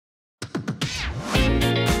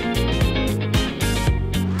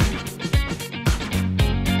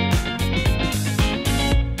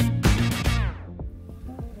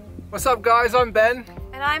What's up guys, I'm Ben.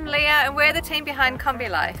 And I'm Leah, and we're the team behind Combi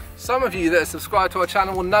Life. Some of you that are subscribed to our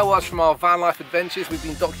channel will know us from our van life adventures. We've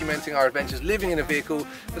been documenting our adventures living in a vehicle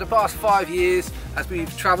for the past 5 years as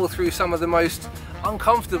we've travelled through some of the most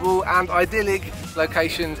uncomfortable and idyllic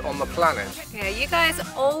locations on the planet. Yeah, you guys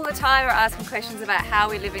all the time are asking questions about how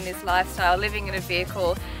we're living this lifestyle, living in a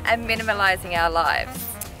vehicle and minimalising our lives.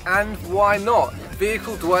 And why not?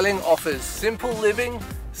 Vehicle dwelling offers simple living,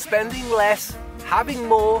 spending less, having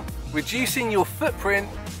more, reducing your footprint,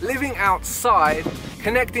 living outside,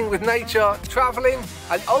 connecting with nature, travelling,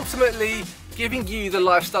 and ultimately giving you the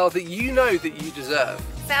lifestyle that you know that you deserve.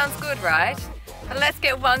 Sounds good, right? But let's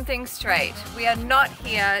get one thing straight. We are not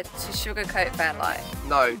here to sugarcoat van life.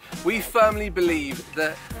 No, we firmly believe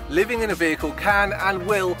that living in a vehicle can and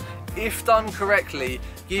will, if done correctly,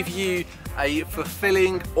 give you a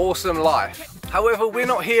fulfilling, awesome life. However, we're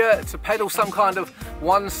not here to peddle some kind of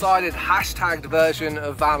one-sided hashtagged version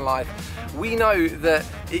of van life. We know that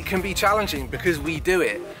it can be challenging because we do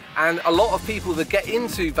it. And a lot of people that get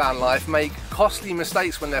into van life make costly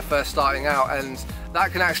mistakes when they're first starting out, and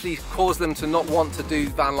that can actually cause them to not want to do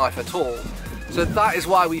van life at all. So that is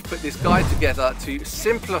why we've put this guide together to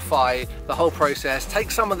simplify the whole process, take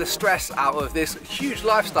some of the stress out of this huge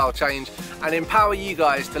lifestyle change, and empower you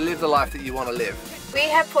guys to live the life that you want to live. We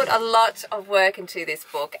have put a lot of work into this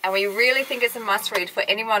book, and we really think it's a must read for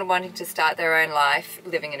anyone wanting to start their own life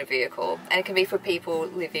living in a vehicle. And it can be for people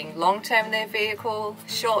living long term in their vehicle,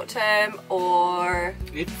 short term, or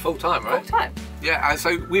even full time, right? Full time. Yeah, and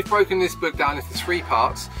so we've broken this book down into 3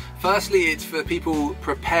 parts. Firstly, it's for people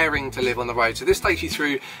preparing to live on the road. So this takes you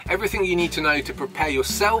through everything you need to know to prepare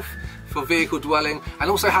yourself for vehicle dwelling, and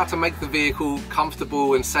also how to make the vehicle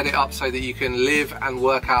comfortable and set it up so that you can live and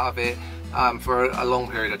work out of it for a long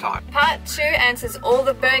period of time. Part 2 answers all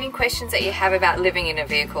the burning questions that you have about living in a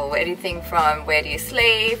vehicle. Anything from where do you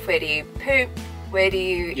sleep, where do you poop, where do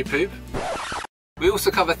you... You poop? We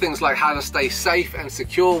also cover things like how to stay safe and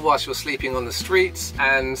secure whilst you're sleeping on the streets,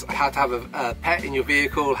 and how to have a pet in your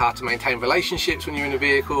vehicle, how to maintain relationships when you're in a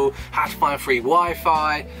vehicle, how to find free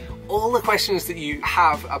Wi-Fi, all the questions that you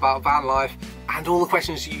have about van life, and all the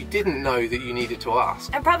questions you didn't know that you needed to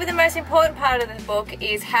ask. And probably the most important part of the book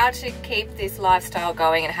is how to keep this lifestyle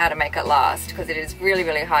going and how to make it last, because it is really,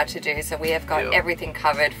 really hard to do. So we have got everything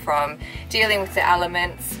covered, from dealing with the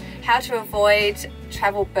elements, how to avoid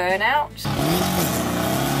travel burnout.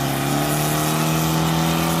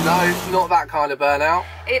 No, not that kind of burnout.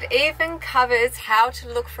 It even covers how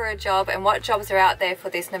to look for a job and what jobs are out there for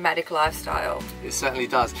this nomadic lifestyle. It certainly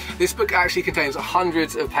does. This book actually contains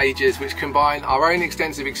hundreds of pages which combine our own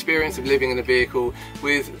extensive experience of living in a vehicle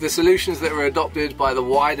with the solutions that were adopted by the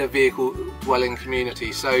wider vehicle dwelling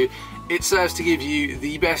community. So it serves to give you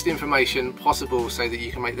the best information possible so that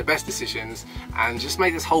you can make the best decisions and just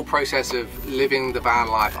make this whole process of living the van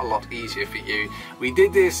life a lot easier for you. We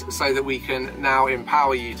did this so that we can now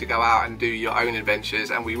empower you to go out and do your own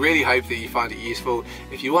adventures, and we really hope that you find it useful.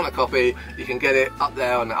 If you want a copy, you can get it up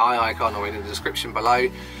there on the eye icon or in the description below.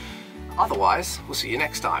 Otherwise, we'll see you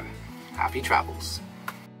next time. Happy travels.